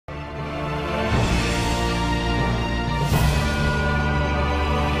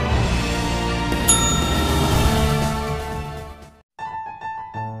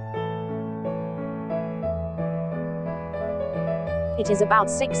It is about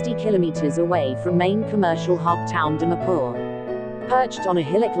 60 kilometers away from main commercial hub town Dimapur. Perched on a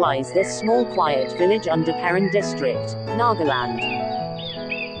hillock lies this small quiet village under Peren district, Nagaland.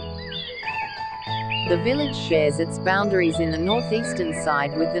 The village shares its boundaries in the northeastern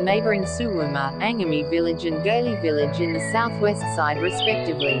side with the neighboring Suwuma, Angami village and Gali village in the southwest side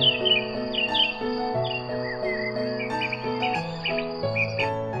respectively.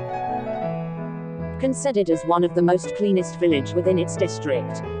 Considered as one of the most cleanest village within its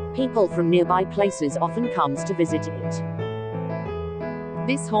district, people from nearby places often comes to visit it.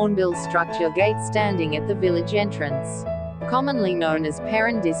 This hornbill structure gate standing at the village entrance, commonly known as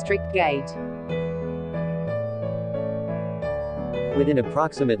Peren District Gate. Within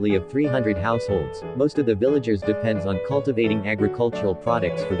approximately of 300 households, most of the villagers depends on cultivating agricultural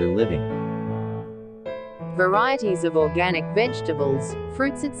products for their living. Varieties of organic vegetables,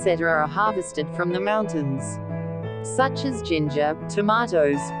 fruits etc. are harvested from the mountains, such as ginger,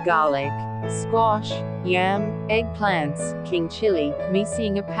 tomatoes, garlic, squash, yam, eggplants, king chili,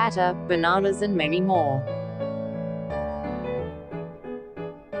 misianga pata, bananas and many more.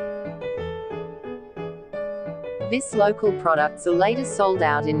 This local products are later sold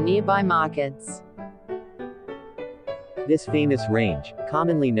out in nearby markets. This famous range,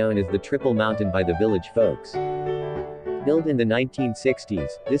 commonly known as the Triple Mountain by the village folks. Built in the 1960s,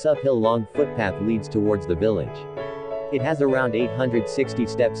 this uphill long footpath leads towards the village. It has around 860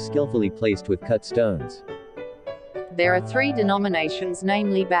 steps skillfully placed with cut stones. There are three denominations,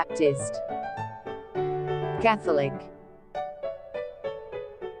 namely Baptist, Catholic,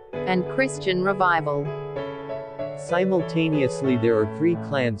 and Christian Revival. Simultaneously there are three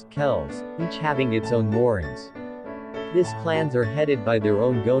clans, Kells, each having its own moorings. These clans are headed by their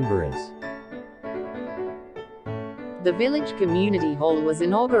own Gonbaras. The village community hall was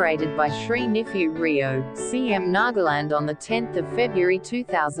inaugurated by Sri Nifyu Rio, CM Nagaland on the 10th of February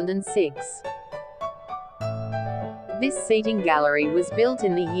 2006. This seating gallery was built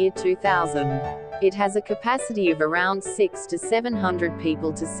in the year 2000. It has a capacity of around 600 to 700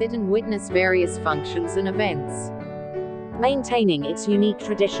 people to sit and witness various functions and events. Maintaining its unique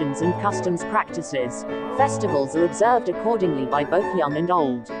traditions and customs practices, festivals are observed accordingly by both young and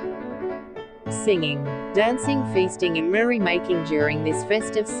old. Singing, dancing, feasting and merrymaking during this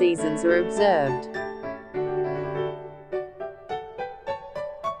festive seasons are observed.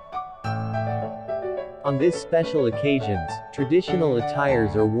 On these special occasions, traditional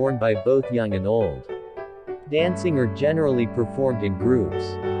attires are worn by both young and old. Dancing are generally performed in groups.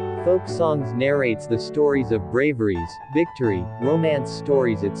 Folk songs narrates the stories of braveries, victory, romance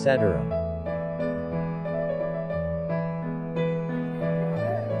stories etc.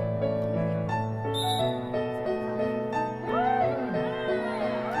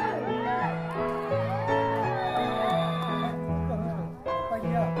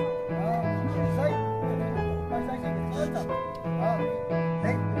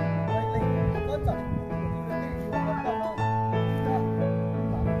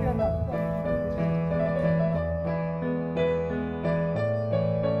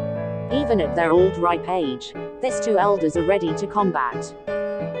 Even at their old ripe age, these two elders are ready to combat,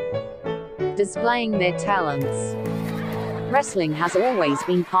 displaying their talents. Wrestling has always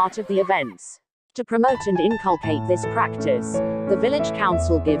been part of the events. To promote and inculcate this practice, the village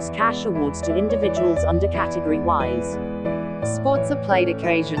council gives cash awards to individuals under category-wise. Sports are played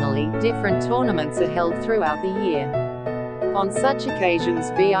occasionally, different tournaments are held throughout the year. On such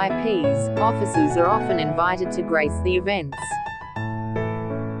occasions VIPs, officers are often invited to grace the events.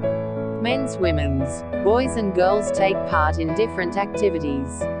 Men's, women's, boys and girls take part in different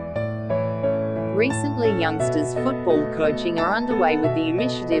activities. Recently youngsters football coaching are underway with the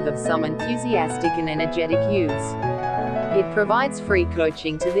initiative of some enthusiastic and energetic youths. It provides free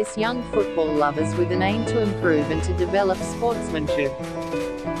coaching to this young football lovers with an aim to improve and to develop sportsmanship.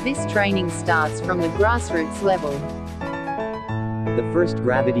 This training starts from the grassroots level. The first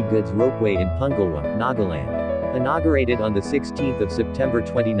gravity goods ropeway in Punglwa, Nagaland. Inaugurated on the 16th of September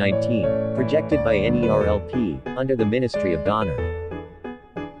 2019, projected by NERLP, under the Ministry of Donor.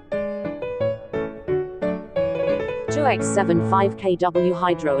 2x75 kW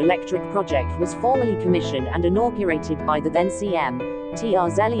hydroelectric project was formally commissioned and inaugurated by the then CM,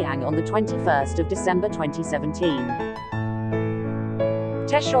 TR Zeliang on the 21st of December 2017.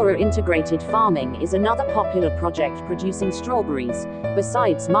 Teshora Integrated Farming is another popular project producing strawberries,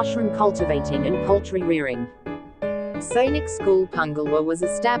 besides mushroom cultivating and poultry rearing. Sainik School Punglwa was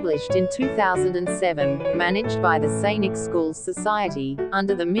established in 2007, managed by the Sainik Schools Society,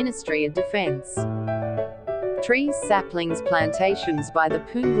 under the Ministry of Defence. Trees, saplings, plantations by the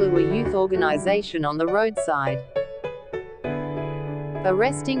Punglwa Youth Organisation on the roadside. A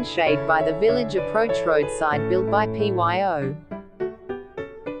resting shade by the village approach roadside built by PYO.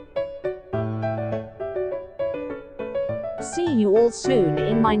 See you all soon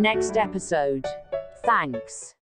in my next episode. Thanks.